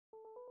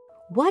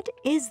What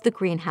is the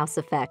greenhouse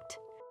effect?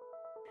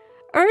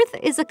 Earth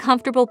is a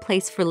comfortable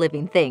place for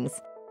living things.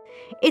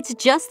 It's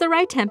just the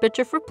right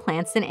temperature for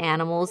plants and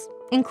animals,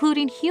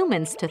 including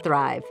humans, to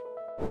thrive.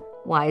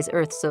 Why is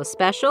Earth so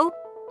special?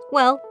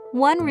 Well,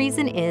 one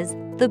reason is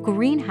the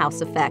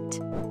greenhouse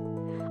effect.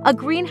 A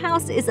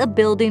greenhouse is a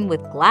building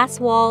with glass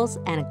walls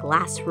and a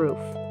glass roof.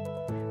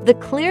 The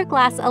clear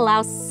glass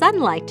allows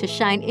sunlight to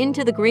shine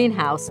into the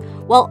greenhouse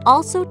while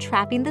also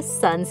trapping the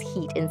sun's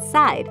heat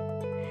inside.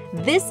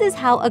 This is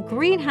how a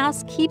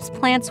greenhouse keeps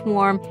plants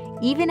warm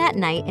even at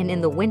night and in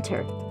the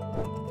winter.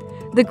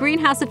 The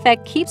greenhouse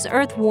effect keeps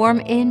Earth warm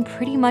in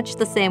pretty much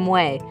the same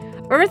way.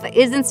 Earth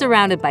isn't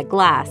surrounded by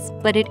glass,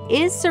 but it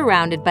is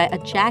surrounded by a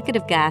jacket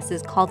of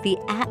gases called the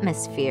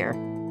atmosphere.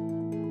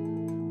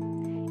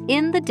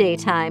 In the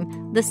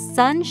daytime, the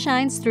sun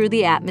shines through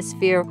the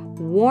atmosphere,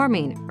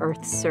 warming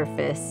Earth's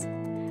surface.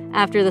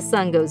 After the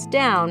sun goes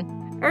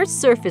down, Earth's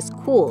surface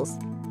cools.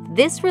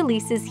 This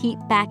releases heat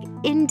back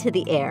into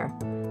the air.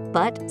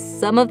 But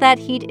some of that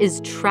heat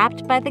is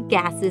trapped by the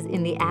gases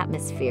in the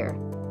atmosphere.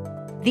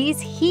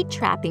 These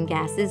heat-trapping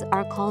gases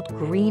are called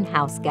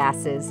greenhouse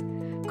gases.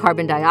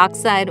 Carbon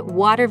dioxide,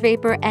 water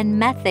vapor, and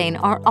methane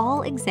are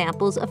all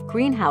examples of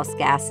greenhouse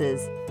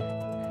gases.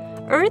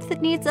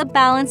 Earth needs a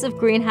balance of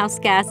greenhouse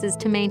gases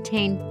to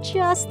maintain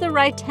just the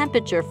right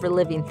temperature for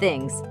living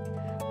things.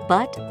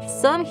 But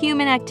some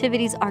human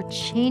activities are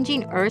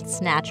changing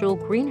Earth's natural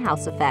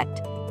greenhouse effect.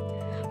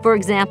 For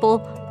example,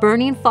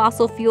 burning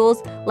fossil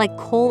fuels like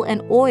coal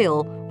and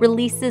oil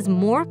releases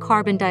more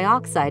carbon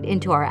dioxide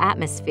into our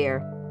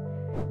atmosphere.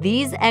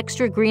 These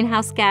extra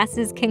greenhouse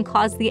gases can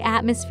cause the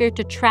atmosphere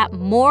to trap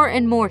more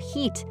and more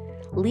heat,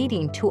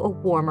 leading to a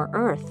warmer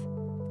Earth.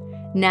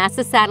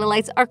 NASA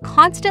satellites are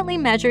constantly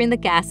measuring the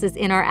gases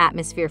in our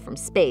atmosphere from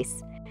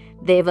space.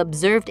 They've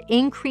observed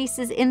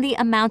increases in the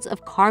amounts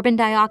of carbon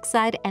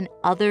dioxide and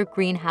other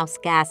greenhouse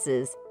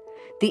gases.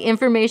 The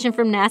information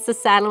from NASA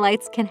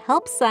satellites can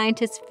help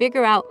scientists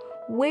figure out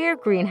where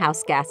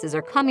greenhouse gases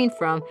are coming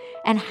from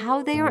and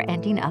how they are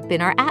ending up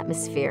in our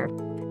atmosphere.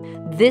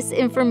 This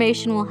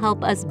information will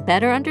help us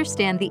better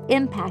understand the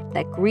impact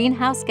that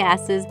greenhouse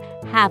gases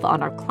have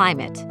on our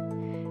climate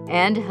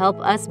and help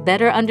us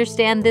better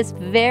understand this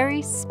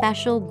very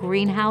special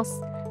greenhouse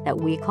that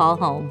we call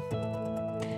home.